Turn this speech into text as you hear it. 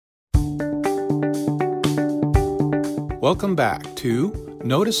Welcome back to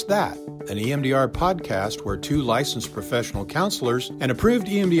Notice That, an EMDR podcast where two licensed professional counselors and approved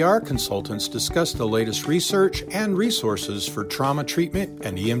EMDR consultants discuss the latest research and resources for trauma treatment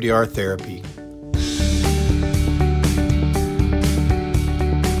and EMDR therapy.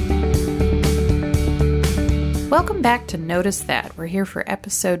 Welcome back to Notice That. We're here for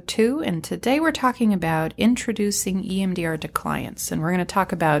episode 2, and today we're talking about introducing EMDR to clients. And we're going to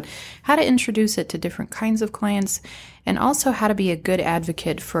talk about how to introduce it to different kinds of clients and also how to be a good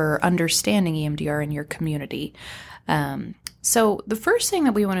advocate for understanding EMDR in your community. So the first thing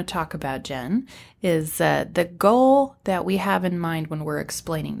that we want to talk about, Jen, is the goal that we have in mind when we're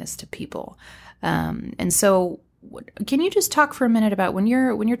explaining this to people. And so can you just talk for a minute about when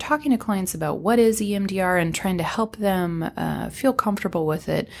you're talking to clients about what is EMDR and trying to help them feel comfortable with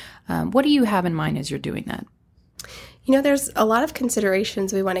it, what do you have in mind as you're doing that? You know, there's a lot of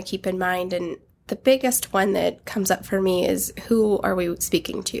considerations we want to keep in mind, and the biggest one that comes up for me is who are we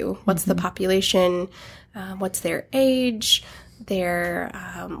speaking to? What's the population? What's their age? Their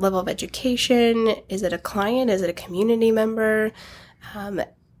level of education? Is it a client? Is it a community member?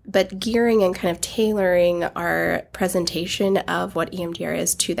 But gearing and kind of tailoring our presentation of what EMDR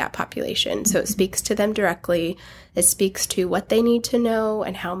is to that population. So it speaks to them directly. It speaks to what they need to know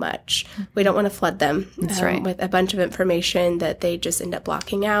and how much. We don't want to flood them with a bunch of information that they just end up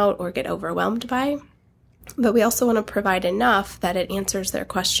blocking out or get overwhelmed by. But we also want to provide enough that it answers their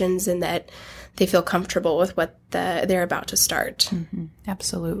questions and that they feel comfortable with what they're about to start. Mm-hmm.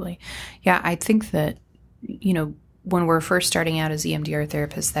 Absolutely. Yeah, I think that, when we're first starting out as EMDR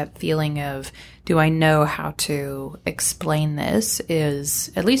therapists, that feeling of, do I know how to explain this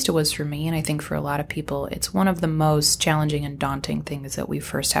is, at least it was for me, and I think for a lot of people, it's one of the most challenging and daunting things that we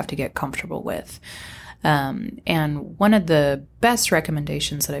first have to get comfortable with. And one of the best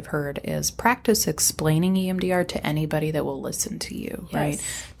recommendations that I've heard is practice explaining EMDR to anybody that will listen to you, yes.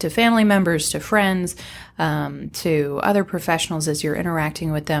 Right? To family members, to friends, to other professionals as you're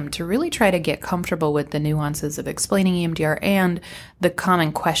interacting with them, to really try to get comfortable with the nuances of explaining EMDR and the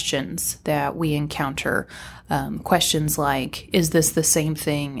common questions that we encounter. Questions like, is this the same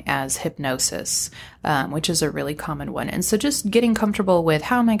thing as hypnosis? Which is a really common one. And so just getting comfortable with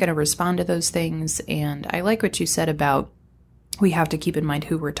how am I going to respond to those things? And I like what you said about we have to keep in mind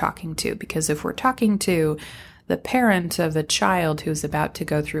who we're talking to, because if we're talking to the parent of a child who's about to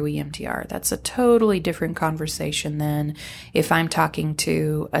go through EMDR, that's a totally different conversation than if I'm talking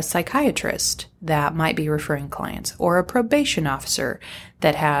to a psychiatrist that might be referring clients or a probation officer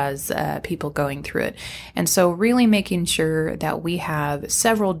that has people going through it. And so really making sure that we have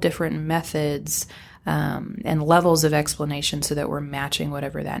several different methods and levels of explanation so that we're matching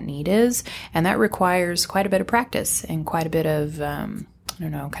whatever that need is. And that requires quite a bit of practice and quite a bit of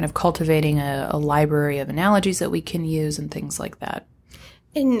kind of cultivating a library of analogies that we can use and things like that.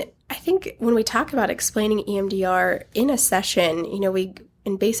 And I think when we talk about explaining EMDR in a session,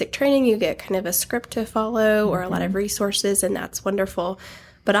 in basic training, you get kind of a script to follow or a lot of resources, and that's wonderful.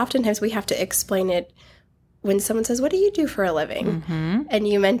 But oftentimes we have to explain it when someone says, what do you do for a living? Mm-hmm. And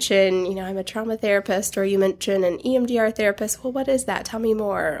you mention, I'm a trauma therapist, or you mention an EMDR therapist. Well, what is that? Tell me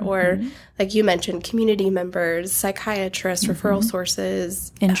more. Mm-hmm. Or like you mentioned, community members, psychiatrists, referral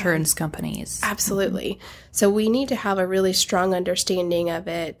sources. Insurance companies. Absolutely. So we need to have a really strong understanding of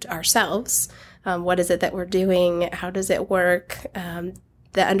it ourselves. What is it that we're doing? How does it work?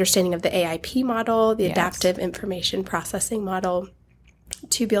 The understanding of the AIP model, the adaptive information processing model,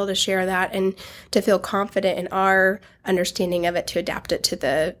 to be able to share that and to feel confident in our understanding of it, to adapt it to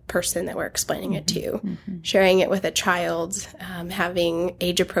the person that we're explaining it to. Mm-hmm. Sharing it with a child, having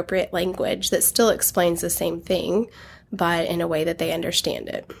age-appropriate language that still explains the same thing, but in a way that they understand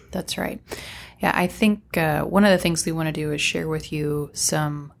it. That's right. Yeah, I think one of the things we want to do is share with you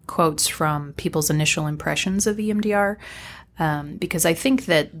some quotes from people's initial impressions of EMDR. Because I think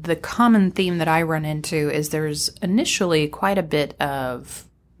that the common theme that I run into is there's initially quite a bit of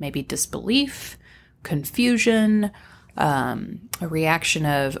maybe disbelief, confusion, a reaction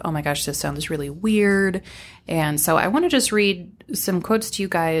of, oh my gosh, this sounds really weird. And so I want to just read some quotes to you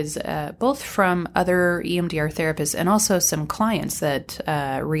guys, both from other EMDR therapists and also some clients that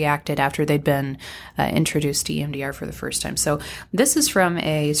reacted after they'd been introduced to EMDR for the first time. So this is from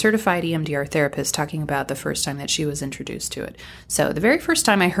a certified EMDR therapist talking about the first time that she was introduced to it. So the very first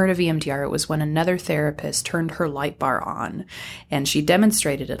time I heard of EMDR, it was when another therapist turned her light bar on and she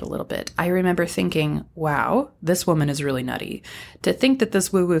demonstrated it a little bit. I remember thinking, wow, this woman is really nutty. To think that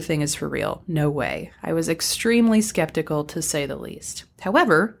this woo-woo thing is for real, no way. I was extremely skeptical, to say the least.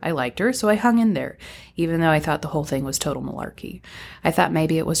 However, I liked her, so I hung in there, even though I thought the whole thing was total malarkey. I thought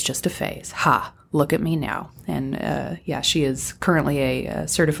maybe it was just a phase. Ha! look at me now. And she is currently a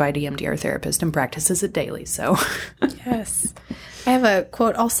certified EMDR therapist and practices it daily. So, yes. I have a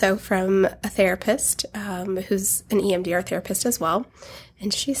quote also from a therapist who's an EMDR therapist as well.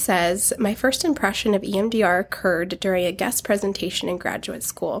 And she says, "My first impression of EMDR occurred during a guest presentation in graduate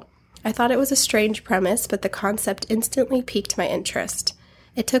school. I thought it was a strange premise, but the concept instantly piqued my interest.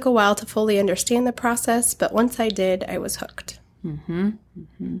 It took a while to fully understand the process, but once I did, I was hooked." And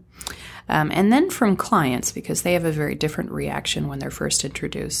then from clients, because they have a very different reaction when they're first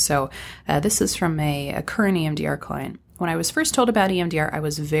introduced. So this is from a current EMDR client. "When I was first told about EMDR, I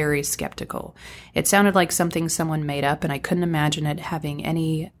was very skeptical. It sounded like something someone made up, and I couldn't imagine it having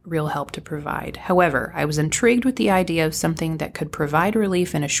any real help to provide. However, I was intrigued with the idea of something that could provide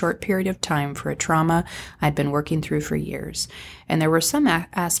relief in a short period of time for a trauma I'd been working through for years. And there were some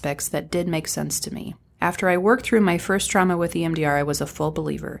aspects that did make sense to me. After I worked through my first trauma with EMDR, I was a full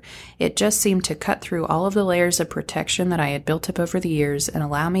believer. It just seemed to cut through all of the layers of protection that I had built up over the years and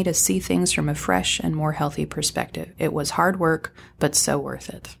allow me to see things from a fresh and more healthy perspective. It was hard work, but so worth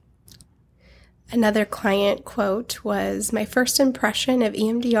it." Another client quote was, "My first impression of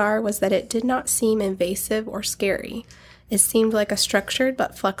EMDR was that it did not seem invasive or scary. It seemed like a structured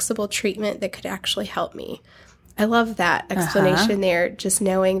but flexible treatment that could actually help me." I love that explanation there, just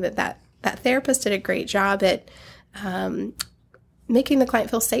knowing that therapist did a great job at making the client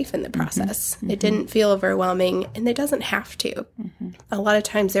feel safe in the process. It didn't feel overwhelming, and it doesn't have to. A lot of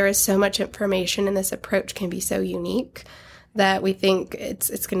times there is so much information, and this approach can be so unique that we think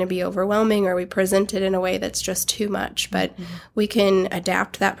it's going to be overwhelming, or we present it in a way that's just too much. But we can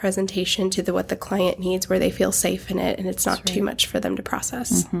adapt that presentation to what the client needs, where they feel safe in it, and it's not too much for them to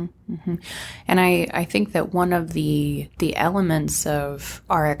process. And I think that one of the elements of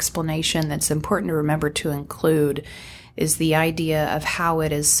our explanation that's important to remember to include is the idea of how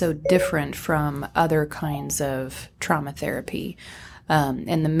it is so different from other kinds of trauma therapy.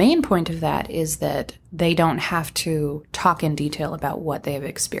 And the main point of that is that they don't have to talk in detail about what they have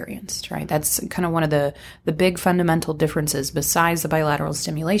experienced, right? That's kind of one of the big fundamental differences besides the bilateral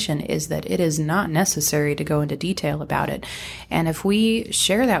stimulation, is that it is not necessary to go into detail about it. And if we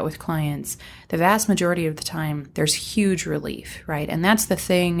share that with clients, the vast majority of the time, there's huge relief, right? And that's the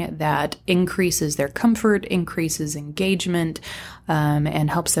thing that increases their comfort, increases engagement, and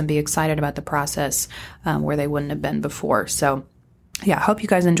helps them be excited about the process where they wouldn't have been before. So yeah, I hope you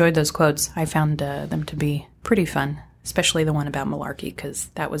guys enjoyed those quotes. I found them to be pretty fun, especially the one about malarkey, because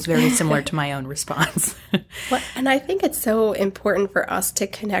that was very similar to my own response. Well, and I think it's so important for us to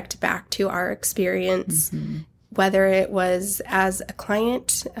connect back to our experience, whether it was as a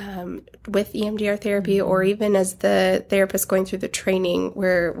client with EMDR therapy, or even as the therapist going through the training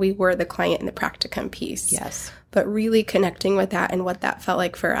where we were the client in the practicum piece. Yes. But really connecting with that and what that felt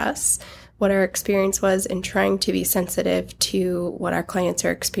like for us, what our experience was, and trying to be sensitive to what our clients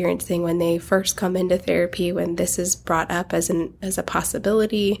are experiencing when they first come into therapy, when this is brought up as a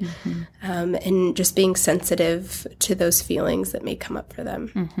possibility, and just being sensitive to those feelings that may come up for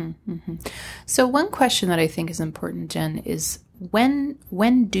them. So one question that I think is important, Jen, is when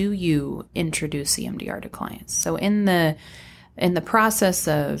do you introduce EMDR to clients? So in the process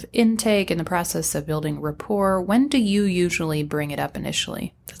of intake, in the process of building rapport, when do you usually bring it up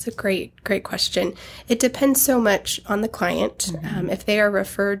initially? That's a great question. It depends so much on the client. If they are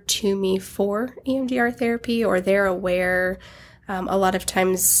referred to me for EMDR therapy, or they're aware, a lot of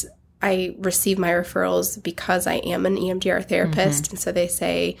times I receive my referrals because I am an EMDR therapist. And so they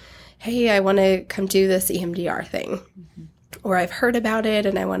say, "Hey, I want to come do this EMDR thing," or "I've heard about it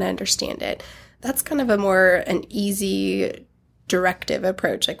and I want to understand it." That's kind of an easy directive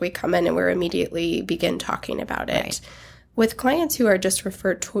approach. Like, we come in and we're immediately begin talking about it. Right. With clients who are just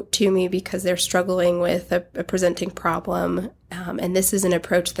referred to me because they're struggling with a presenting problem, and this is an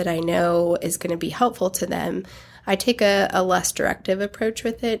approach that I know is going to be helpful to them, I take a less directive approach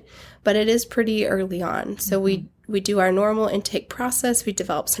with it, but it is pretty early on. So we do our normal intake process, we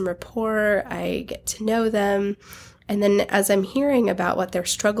develop some rapport, I get to know them, and then as I'm hearing about what they're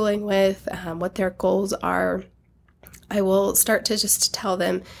struggling with, what their goals are, I will start to just tell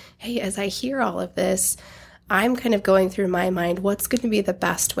them, "Hey, as I hear all of this, I'm kind of going through my mind, what's going to be the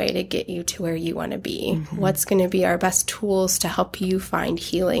best way to get you to where you want to be? What's going to be our best tools to help you find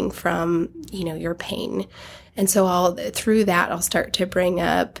healing from, your pain?" And so through that, I'll start to bring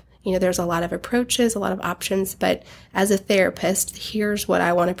up, there's a lot of approaches, a lot of options, but as a therapist, here's what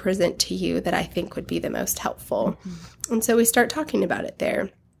I want to present to you that I think would be the most helpful. And so we start talking about it there.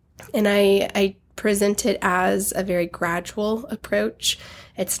 And I present it as a very gradual approach.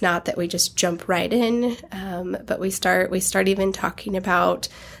 It's not that we just jump right in, but we start even talking about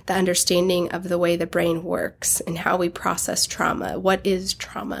the understanding of the way the brain works and how we process trauma. What is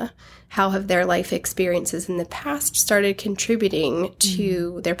trauma? How have their life experiences in the past started contributing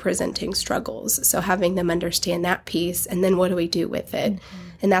to their presenting struggles? So having them understand that piece, and then what do we do with it?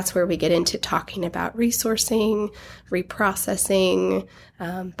 And that's where we get into talking about resourcing, reprocessing,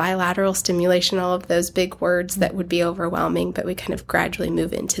 bilateral stimulation, all of those big words that would be overwhelming, but we kind of gradually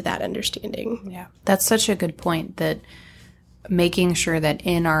move into that understanding. Yeah, that's such a good point, that making sure that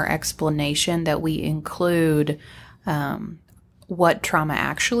in our explanation that we include what trauma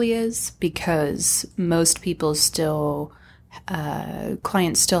actually is, because most people still,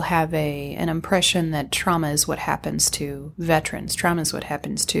 clients still have an impression that trauma is what happens to veterans. Trauma is what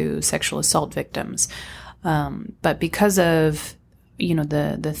happens to sexual assault victims. But because of,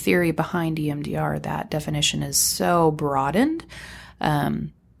 the theory behind EMDR, that definition is so broadened.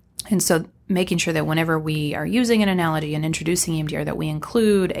 And so making sure that whenever we are using an analogy and introducing EMDR, that we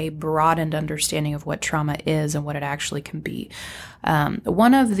include a broadened understanding of what trauma is and what it actually can be.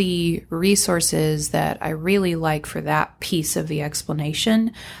 One of the resources that I really like for that piece of the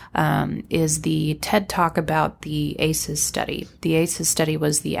explanation is the TED Talk about the ACEs study. The ACEs study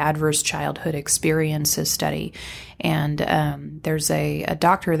was the Adverse Childhood Experiences study. And there's a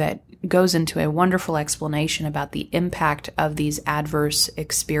doctor that goes into a wonderful explanation about the impact of these adverse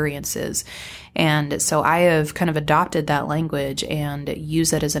experiences. And so I have kind of adopted that language and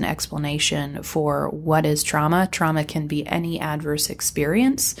use it as an explanation for what is trauma. Trauma can be any adverse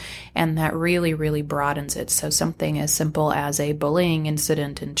experience, and that really, really broadens it. So something as simple as a bullying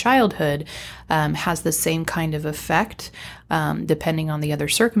incident in childhood has the same kind of effect, depending on the other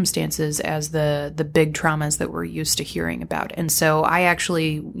circumstances, as the big traumas that we're used to hearing about. And so I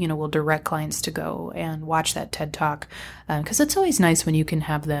actually, will direct clients to go and watch that TED Talk, because it's always nice when you can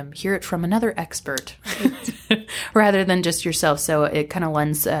have them hear it from another expert rather than just yourself. So it kind of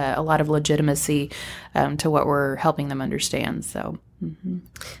lends a lot of legitimacy to what we're helping them understand. So. Mm-hmm.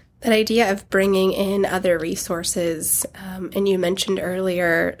 That idea of bringing in other resources, and you mentioned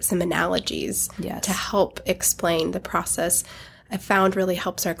earlier some analogies to help explain the process, I found really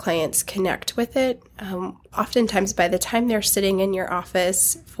helps our clients connect with it. Oftentimes, by the time they're sitting in your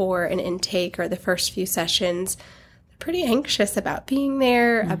office for an intake or the first few sessions, they're pretty anxious about being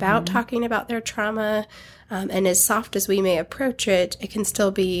there, about talking about their trauma. And as soft as we may approach it, it can still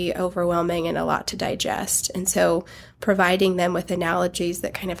be overwhelming and a lot to digest. And so providing them with analogies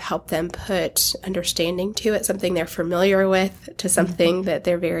that kind of help them put understanding to it, something they're familiar with, to something that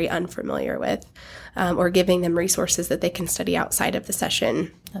they're very unfamiliar with, or giving them resources that they can study outside of the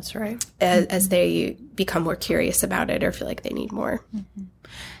session. That's right. As they become more curious about it or feel like they need more. Mm-hmm.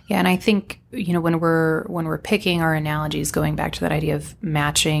 Yeah, and I think, when we're picking our analogies, going back to that idea of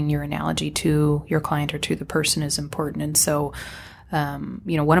matching your analogy to your client or to the person is important. And so,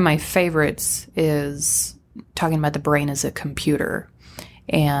 one of my favorites is talking about the brain as a computer,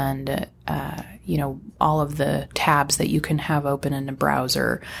 and all of the tabs that you can have open in a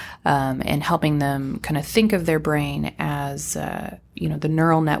browser, and helping them kind of think of their brain as the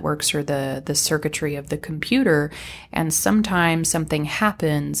neural networks or the circuitry of the computer. And sometimes something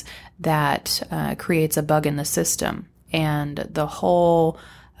happens that creates a bug in the system, and the whole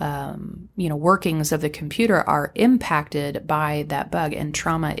workings of the computer are impacted by that bug, and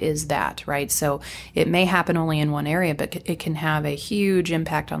trauma is that, right? So it may happen only in one area, but it can have a huge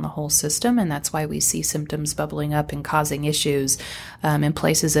impact on the whole system, and that's why we see symptoms bubbling up and causing issues in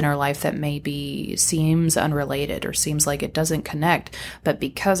places in our life that maybe seems unrelated or seems like it doesn't connect. But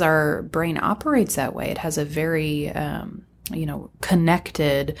because our brain operates that way, it has a very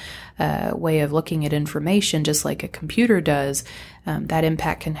connected way of looking at information, just like a computer does. That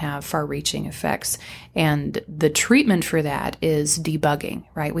impact can have far-reaching effects. And the treatment for that is debugging,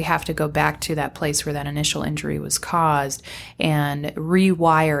 right? We have to go back to that place where that initial injury was caused and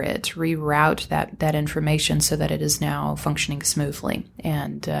rewire it, reroute that information so that it is now functioning smoothly.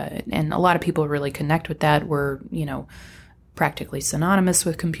 And a lot of people really connect with that. We're, practically synonymous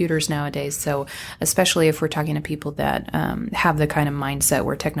with computers nowadays. So especially if we're talking to people that have the kind of mindset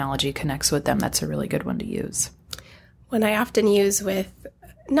where technology connects with them, that's a really good one to use. When I often use with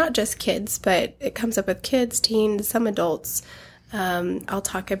not just kids, but it comes up with kids, teens, some adults, I'll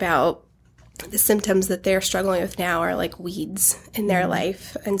talk about the symptoms that they're struggling with now are like weeds in their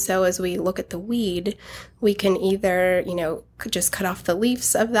life. And so as we look at the weed, we can either, could just cut off the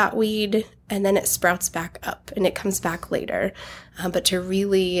leaves of that weed and then it sprouts back up and it comes back later. But to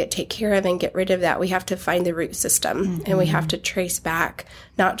really take care of and get rid of that, we have to find the root system and we have to trace back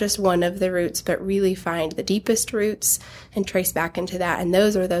not just one of the roots, but really find the deepest roots and trace back into that. And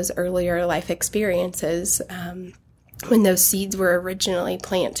those are those earlier life experiences, when those seeds were originally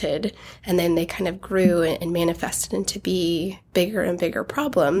planted and then they kind of grew and manifested into be bigger and bigger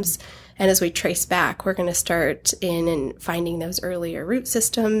problems. And as we trace back, we're going to start in and finding those earlier root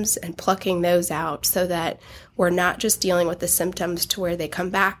systems and plucking those out so that we're not just dealing with the symptoms to where they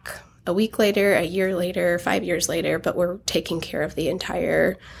come back a week later, a year later, 5 years later, but we're taking care of the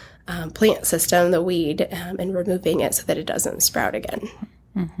entire plant system, the weed, and removing it so that it doesn't sprout again.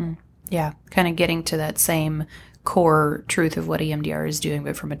 Mm-hmm. Yeah, kind of getting to that same core truth of what EMDR is doing,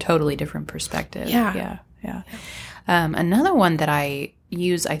 but from a totally different perspective. Yeah. Another one that I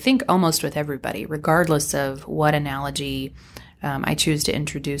use, I think, almost with everybody, regardless of what analogy I choose to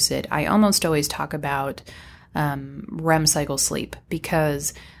introduce it, I almost always talk about REM cycle sleep,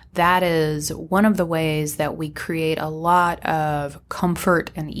 because that is one of the ways that we create a lot of comfort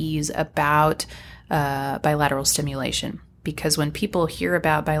and ease about bilateral stimulation. Because when people hear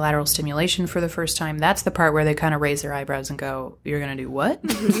about bilateral stimulation for the first time, that's the part where they kind of raise their eyebrows and go, "You're going to do what?"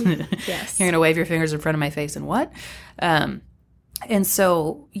 Yes. You're going to wave your fingers in front of my face and what? And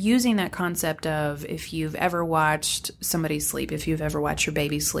so using that concept of, if you've ever watched somebody sleep, if you've ever watched your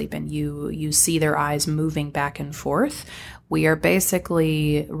baby sleep and you see their eyes moving back and forth, we are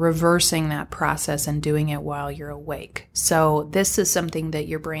basically reversing that process and doing it while you're awake. So this is something that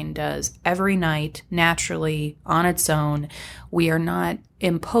your brain does every night, naturally, on its own. We are not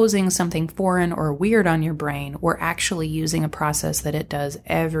imposing something foreign or weird on your brain. We're actually using a process that it does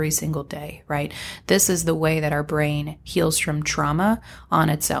every single day, right? This is the way that our brain heals from trauma on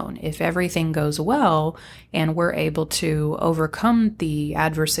its own. If everything goes well and we're able to overcome the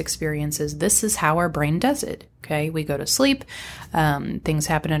adverse experiences, this is how our brain does it. Okay, we go to sleep, things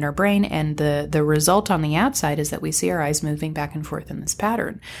happen in our brain, and the result on the outside is that we see our eyes moving back and forth in this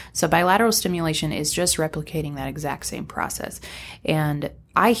pattern. So bilateral stimulation is just replicating that exact same process. And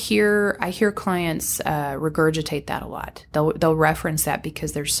I hear clients regurgitate that a lot. They'll reference that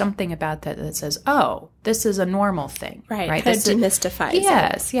because there's something about that says, "Oh, this is a normal thing." Right? Kind of demystifies it.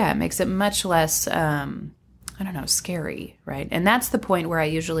 Yes, yeah, it makes it much less scary, right? And that's the point where I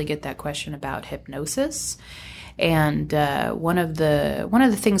usually get that question about hypnosis. And one of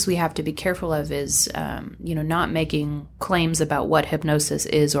the things we have to be careful of is, not making claims about what hypnosis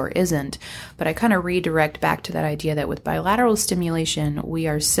is or isn't. But I kind of redirect back to that idea that with bilateral stimulation, we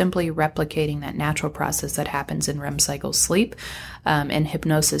are simply replicating that natural process that happens in REM cycle sleep. And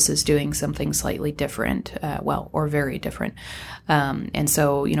hypnosis is doing something slightly different, or very different. And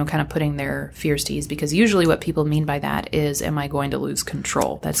so, kind of putting their fears to ease, because usually what people mean by that is, am I going to lose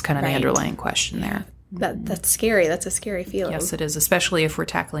control? That's kind of the underlying question there. That's scary. That's a scary feeling. Yes, it is, especially if we're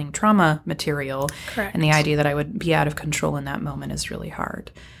tackling trauma material. Correct. And the idea that I would be out of control in that moment is really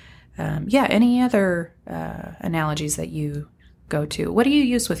hard. Any other analogies that you go to? What do you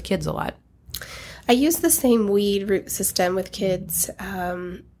use with kids a lot? I use the same weed root system with kids.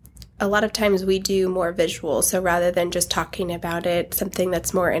 A lot of times we do more visual. So rather than just talking about it, something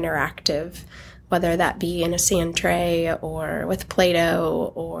that's more interactive, whether that be in a sand tray or with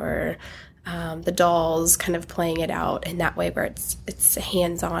Play-Doh or the dolls, kind of playing it out in that way where it's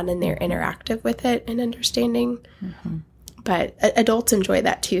hands-on and they're interactive with it and understanding. Mm-hmm. But adults enjoy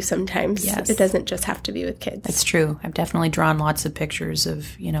that too sometimes. Yes. It doesn't just have to be with kids. That's true. I've definitely drawn lots of pictures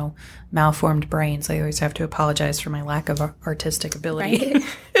of, malformed brains. I always have to apologize for my lack of artistic ability.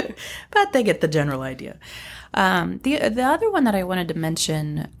 Right. But they get the general idea. The other one that I wanted to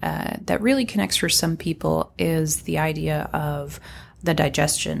mention that really connects for some people is the idea of the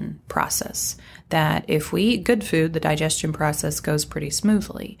digestion process. That if we eat good food, the digestion process goes pretty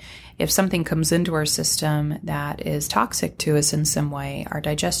smoothly. If something comes into our system that is toxic to us in some way, our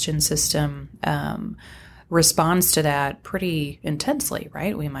digestion system responds to that pretty intensely,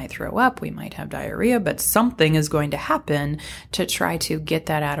 right? We might throw up, we might have diarrhea, but something is going to happen to try to get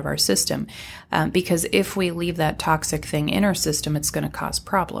that out of our system. Because if we leave that toxic thing in our system, it's going to cause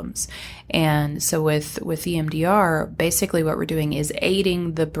problems. And so with EMDR, basically what we're doing is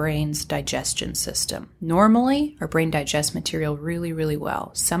aiding the brain's digestion system. Normally, our brain digests material really, really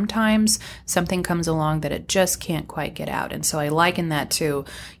well. Sometimes something comes along that it just can't quite get out. And so I liken that to,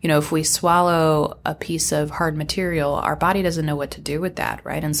 if we swallow a piece of of hard material, our body doesn't know what to do with that,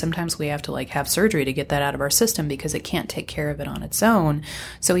 right? And sometimes we have to like have surgery to get that out of our system because it can't take care of it on its own.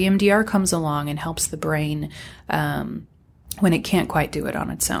 So EMDR comes along and helps the brain when it can't quite do it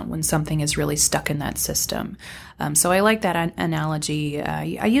on its own, when something is really stuck in that system. So I like that analogy.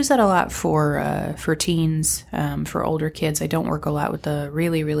 I use that a lot for teens, for older kids. I don't work a lot with the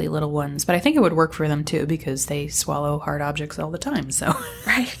really, really little ones, but I think it would work for them too because they swallow hard objects all the time. So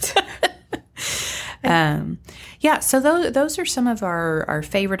Right. Yeah, so those are some of our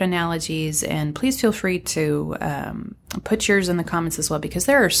favorite analogies, and please feel free to put yours in the comments as well, because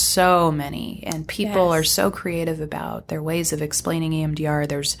there are so many, and people are so creative about their ways of explaining EMDR.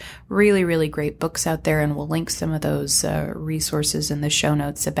 There's really, really great books out there, and we'll link some of those resources in the show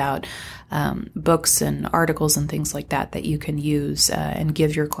notes about books and articles and things like that you can use and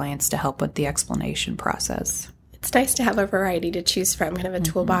give your clients to help with the explanation process. It's nice to have a variety to choose from, kind of a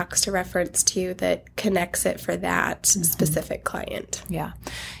toolbox to reference to that connects it for that specific client. Yeah.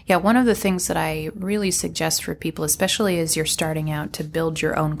 Yeah. One of the things that I really suggest for people, especially as you're starting out to build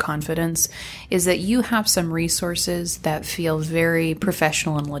your own confidence, is that you have some resources that feel very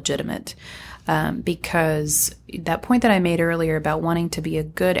professional and legitimate. Because that point that I made earlier about wanting to be a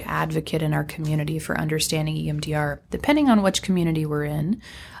good advocate in our community for understanding EMDR, depending on which community we're in,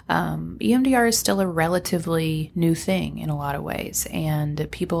 EMDR is still a relatively new thing in a lot of ways, and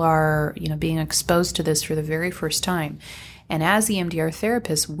people are, being exposed to this for the very first time. And as EMDR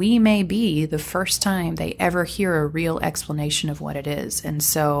therapists, we may be the first time they ever hear a real explanation of what it is. And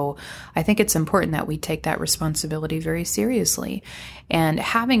so I think it's important that we take that responsibility very seriously. And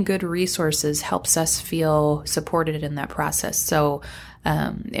having good resources helps us feel supported in that process. So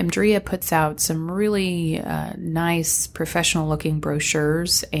EMDRIA puts out some really nice professional-looking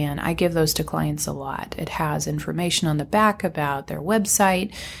brochures, and I give those to clients a lot. It has information on the back about their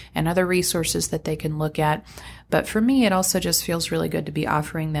website and other resources that they can look at. But for me, it also just feels really good to be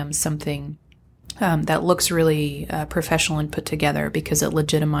offering them something that looks really professional and put together, because it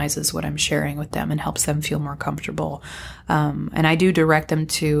legitimizes what I'm sharing with them and helps them feel more comfortable. And I do direct them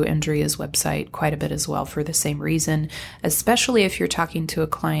to EMDRIA's website quite a bit as well for the same reason, especially if you're talking to a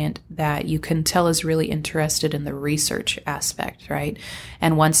client that you can tell is really interested in the research aspect, right?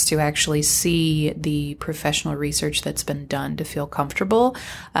 And wants to actually see the professional research that's been done to feel comfortable.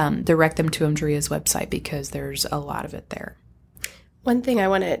 Direct them to EMDRIA's website because there's a lot of it there. One thing I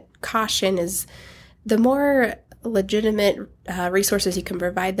want to caution is the more legitimate resources you can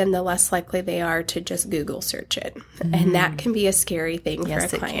provide them, the less likely they are to just Google search it. And that can be a scary thing for a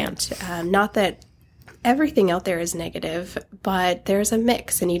client. Not that everything out there is negative, but there's a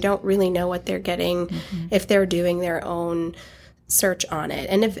mix, and you don't really know what they're getting if they're doing their own search on it.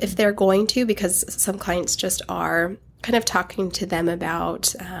 And if they're going to, because some clients just are, kind of talking to them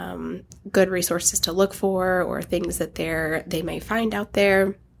about good resources to look for or things that they may find out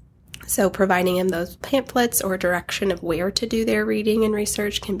there. So providing them those pamphlets or direction of where to do their reading and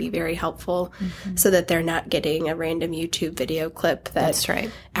research can be very helpful, so that they're not getting a random YouTube video clip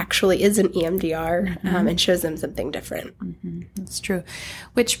that actually isn't EMDR and shows them something different. That's true.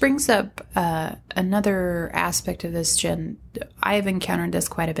 Which brings up another aspect of this, Jen. I've encountered this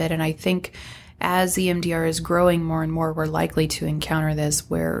quite a bit, and I think as EMDR is growing more and more, we're likely to encounter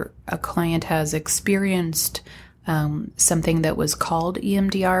this where a client has experienced something that was called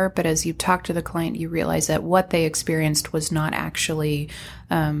EMDR, but as you talk to the client, you realize that what they experienced was not actually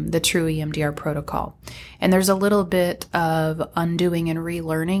the true EMDR protocol. And there's a little bit of undoing and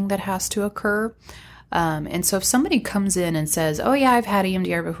relearning that has to occur. And so if somebody comes in and says, oh yeah, I've had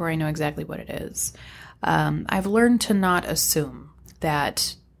EMDR before, I know exactly what it is, I've learned to not assume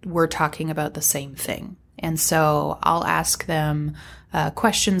that we're talking about the same thing. And so I'll ask them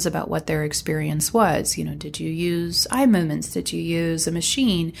questions about what their experience was. Did you use eye movements? Did you use a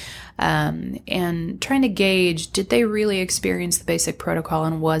machine? And trying to gauge, did they really experience the basic protocol,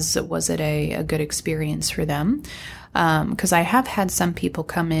 and was it a good experience for them? Because I have had some people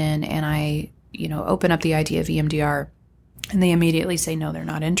come in and I, open up the idea of EMDR, and they immediately say, no, they're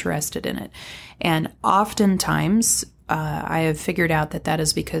not interested in it. And oftentimes, I have figured out that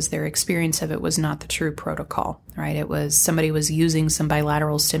is because their experience of it was not the true protocol, right? It was somebody was using some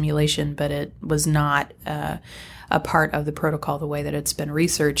bilateral stimulation, but it was not a part of the protocol the way that it's been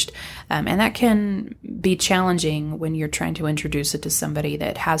researched. And that can be challenging when you're trying to introduce it to somebody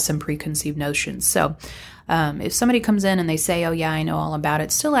that has some preconceived notions. So if somebody comes in and they say, oh yeah, I know all about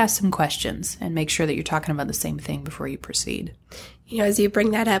it, still ask some questions and make sure that you're talking about the same thing before you proceed. As you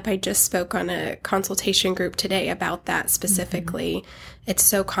bring that up, I just spoke on a consultation group today about that specifically. It's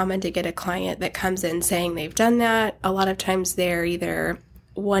so common to get a client that comes in saying they've done that. A lot of times they're either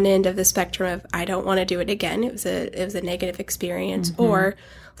one end of the spectrum of, I don't want to do it again. It was a negative experience, or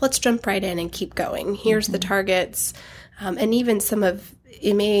let's jump right in and keep going. Here's the targets. And even some of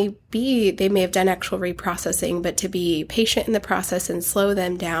it may be, they may have done actual reprocessing, but to be patient in the process and slow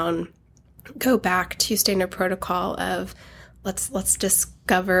them down, go back to standard protocol of let's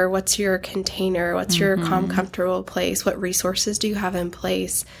discover what's your container, what's your calm, comfortable place, what resources do you have in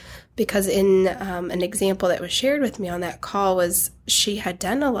place? Because in an example that was shared with me on that call was she had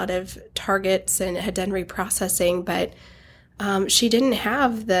done a lot of targets and had done reprocessing, but she didn't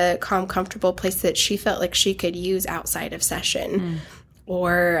have the calm, comfortable place that she felt like she could use outside of session.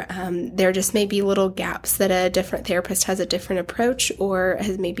 Or there just may be little gaps that a different therapist has a different approach or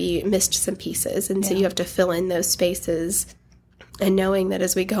has maybe missed some pieces. And so you have to fill in those spaces. And knowing that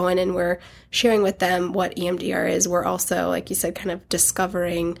as we go in and we're sharing with them what EMDR is, we're also, like you said, kind of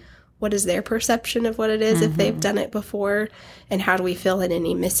discovering what is their perception of what it is if they've done it before, and how do we fill in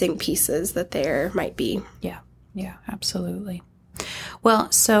any missing pieces that there might be. Yeah, absolutely.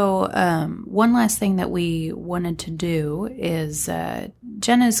 Well, so one last thing that we wanted to do is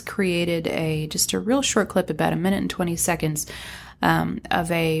Jen has created just a real short clip, about 1 minute and 20 seconds,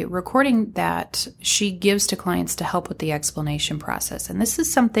 of a recording that she gives to clients to help with the explanation process. And this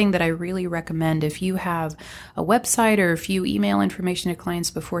is something that I really recommend if you have a website or if you email information to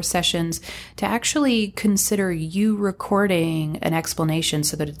clients before sessions, to actually consider you recording an explanation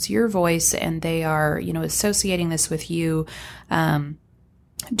so that it's your voice and they are, associating this with you.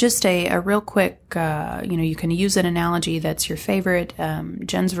 Just a real quick, you can use an analogy that's your favorite.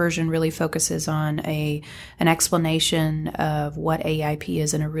 Jen's version really focuses on an explanation of what AIP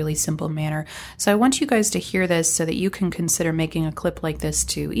is in a really simple manner. So I want you guys to hear this so that you can consider making a clip like this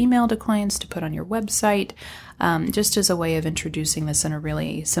to email to clients, to put on your website, just as a way of introducing this in a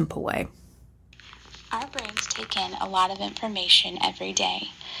really simple way. Our brains take in a lot of information every day.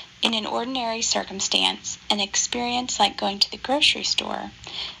 In an ordinary circumstance, an experience like going to the grocery store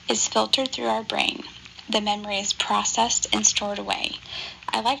is filtered through our brain. The memory is processed and stored away.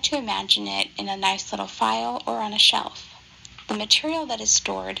 I like to imagine it in a nice little file or on a shelf. The material that is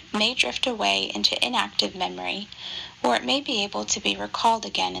stored may drift away into inactive memory, or it may be able to be recalled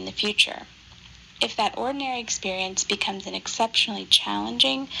again in the future. If that ordinary experience becomes an exceptionally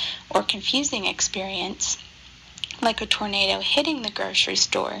challenging or confusing experience, like a tornado hitting the grocery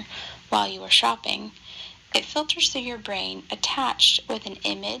store while you are shopping, it filters through your brain attached with an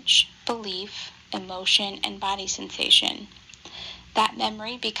image, belief, emotion, and body sensation. That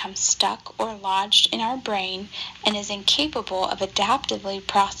memory becomes stuck or lodged in our brain and is incapable of adaptively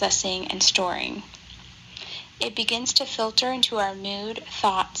processing and storing. It begins to filter into our mood,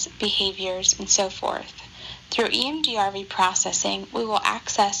 thoughts, behaviors, and so forth. Through EMDR reprocessing, we will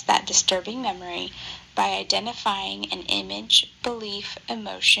access that disturbing memory by identifying an image, belief,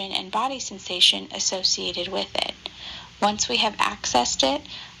 emotion, and body sensation associated with it. Once we have accessed it,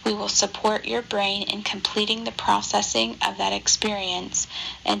 we will support your brain in completing the processing of that experience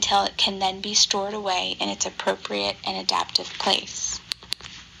until it can then be stored away in its appropriate and adaptive place.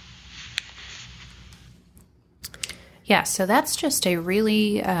 Yeah, so that's just a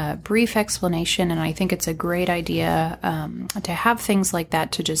really brief explanation, and I think it's a great idea to have things like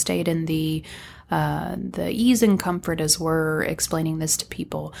that to just aid in the ease and comfort as we're explaining this to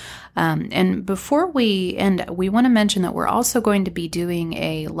people. And before we end, we want to mention that we're also going to be doing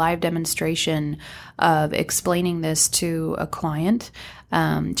a live demonstration of explaining this to a client.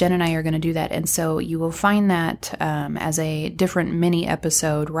 Jen and I are going to do that. And so you will find that as a different mini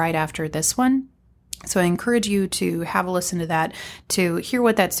episode right after this one. So I encourage you to have a listen to that, to hear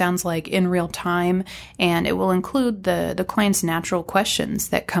what that sounds like in real time, and it will include the client's natural questions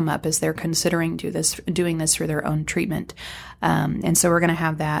that come up as they're considering doing this for their own treatment. And so we're going to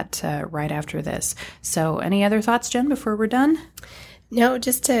have that right after this. So any other thoughts, Jen, before we're done? No,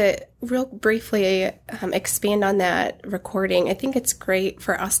 just to real briefly expand on that recording, I think it's great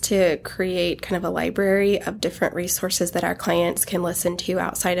for us to create kind of a library of different resources that our clients can listen to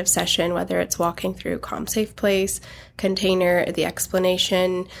outside of session, whether it's walking through Calm Safe Place, Container, the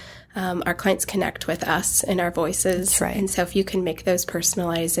explanation. Our clients connect with us and our voices. That's right. And so if you can make those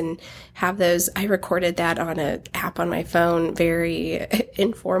personalized and have those, I recorded that on an app on my phone, very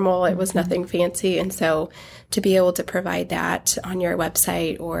informal. It was nothing fancy. And so to be able to provide that on your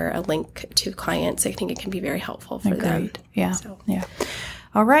website or a link to clients, I think it can be very helpful for them. Yeah. Yeah.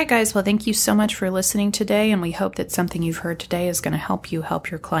 All right, guys. Well, thank you so much for listening today. And we hope that something you've heard today is going to help you help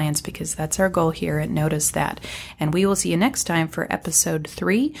your clients, because that's our goal here at Notice That. And we will see you next time for episode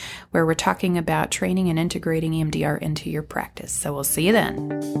 3, where we're talking about training and integrating EMDR into your practice. So we'll see you then.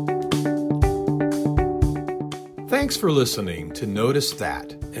 Thanks for listening to Notice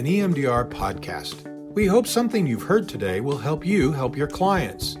That, an EMDR podcast. We hope something you've heard today will help you help your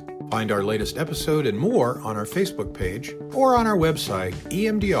clients. Find our latest episode and more on our Facebook page or on our website,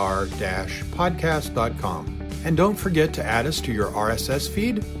 emdr-podcast.com. And don't forget to add us to your RSS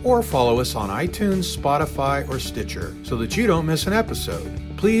feed or follow us on iTunes, Spotify, or Stitcher so that you don't miss an episode.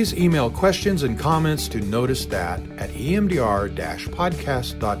 Please email questions and comments to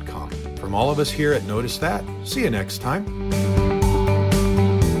noticethat@emdr-podcast.com. From all of us here at Notice That, see you next time.